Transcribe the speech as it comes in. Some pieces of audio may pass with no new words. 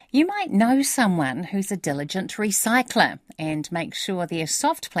You might know someone who's a diligent recycler and makes sure their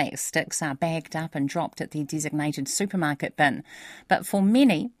soft plastics are bagged up and dropped at their designated supermarket bin. But for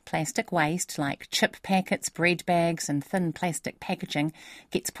many, plastic waste like chip packets, bread bags and thin plastic packaging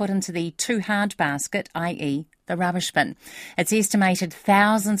gets put into the too hard basket, i.e. the rubbish bin. It's estimated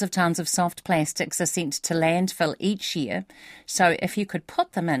thousands of tonnes of soft plastics are sent to landfill each year. So if you could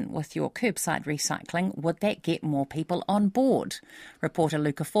put them in with your kerbside recycling, would that get more people on board? Reporter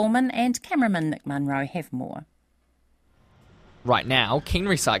Luka Forman and cameraman Nick Monro have more. Right now, keen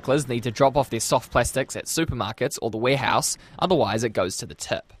recyclers need to drop off their soft plastics at supermarkets or the warehouse, otherwise it goes to the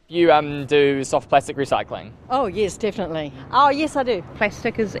tip. You do soft plastic recycling? Oh yes, definitely. Oh yes, I do.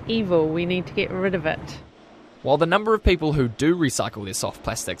 Plastic is evil, we need to get rid of it. While the number of people who do recycle their soft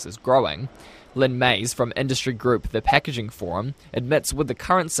plastics is growing, Lynn Mays from industry group The Packaging Forum admits with the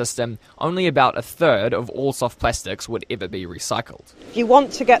current system, only about a third of all soft plastics would ever be recycled. If you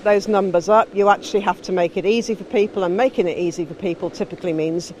want to get those numbers up, you actually have to make it easy for people, and making it easy for people typically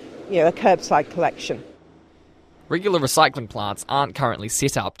means, a kerbside collection. Regular recycling plants aren't currently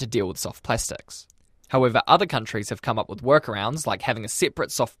set up to deal with soft plastics. However, other countries have come up with workarounds like having a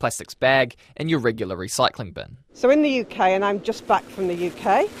separate soft plastics bag in your regular recycling bin. So in the UK, and I'm just back from the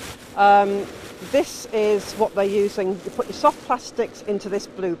UK, this is what they're using. You put your soft plastics into this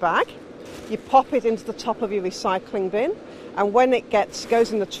blue bag, you pop it into the top of your recycling bin, and when it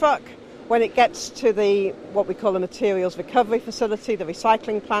goes in the truck, when it gets to what we call the materials recovery facility, the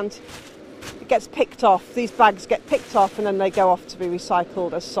recycling plant, it gets picked off. These bags get picked off and then they go off to be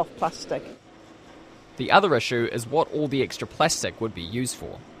recycled as soft plastic. The other issue is what all the extra plastic would be used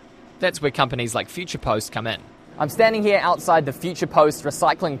for. That's where companies like Future Post come in. I'm standing here outside the Future Post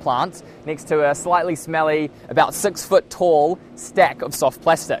recycling plant next to a slightly smelly, about 6 foot tall stack of soft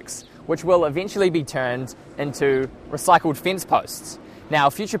plastics, which will eventually be turned into recycled fence posts.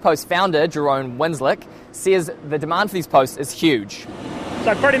 Now, Future Post founder Jerome Winslick says the demand for these posts is huge.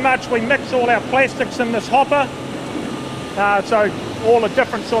 So pretty much we mix all our plastics in this hopper. So all the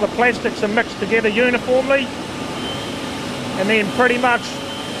different sort of plastics are mixed together uniformly, and then pretty much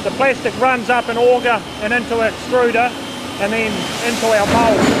the plastic runs up an auger and into an extruder and then into our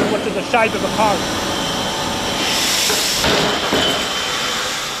mould, which is the shape of a post.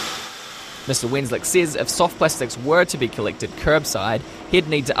 Mr. Winslick says if soft plastics were to be collected curbside, he'd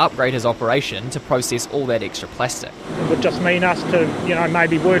need to upgrade his operation to process all that extra plastic. It would just mean us to,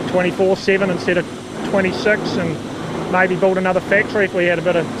 maybe work 24/7 instead of 26, and maybe build another factory if we had a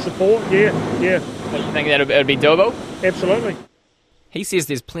bit of support. Yeah. You think that it would be doable? Absolutely. He says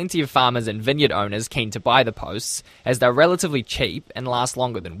there's plenty of farmers and vineyard owners keen to buy the posts, as they're relatively cheap and last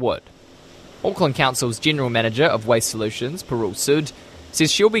longer than wood. Auckland Council's General Manager of Waste Solutions, Parul Sood, says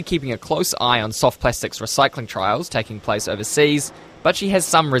she'll be keeping a close eye on soft plastics recycling trials taking place overseas, but she has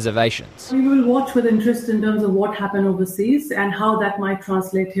some reservations. We will watch with interest in terms of what happened overseas and how that might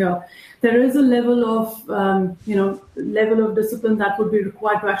translate here. There is a level of discipline that would be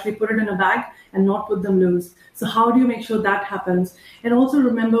required to actually put it in a bag and not put them loose. So how do you make sure that happens? And also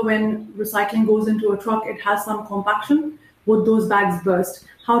remember, when recycling goes into a truck, it has some compaction. Would those bags burst?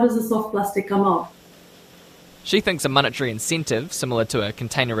 How does the soft plastic come out? She thinks a monetary incentive, similar to a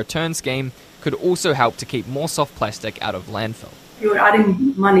container return scheme, could also help to keep more soft plastic out of landfill. If you're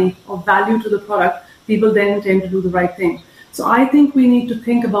adding money or value to the product, people then tend to do the right thing. So I think we need to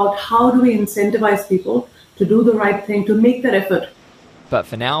think about how do we incentivize people to do the right thing, to make that effort. But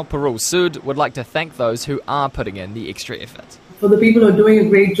for now, Parul Sood would like to thank those who are putting in the extra effort. For the people who are doing a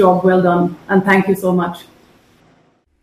great job, well done, and thank you so much.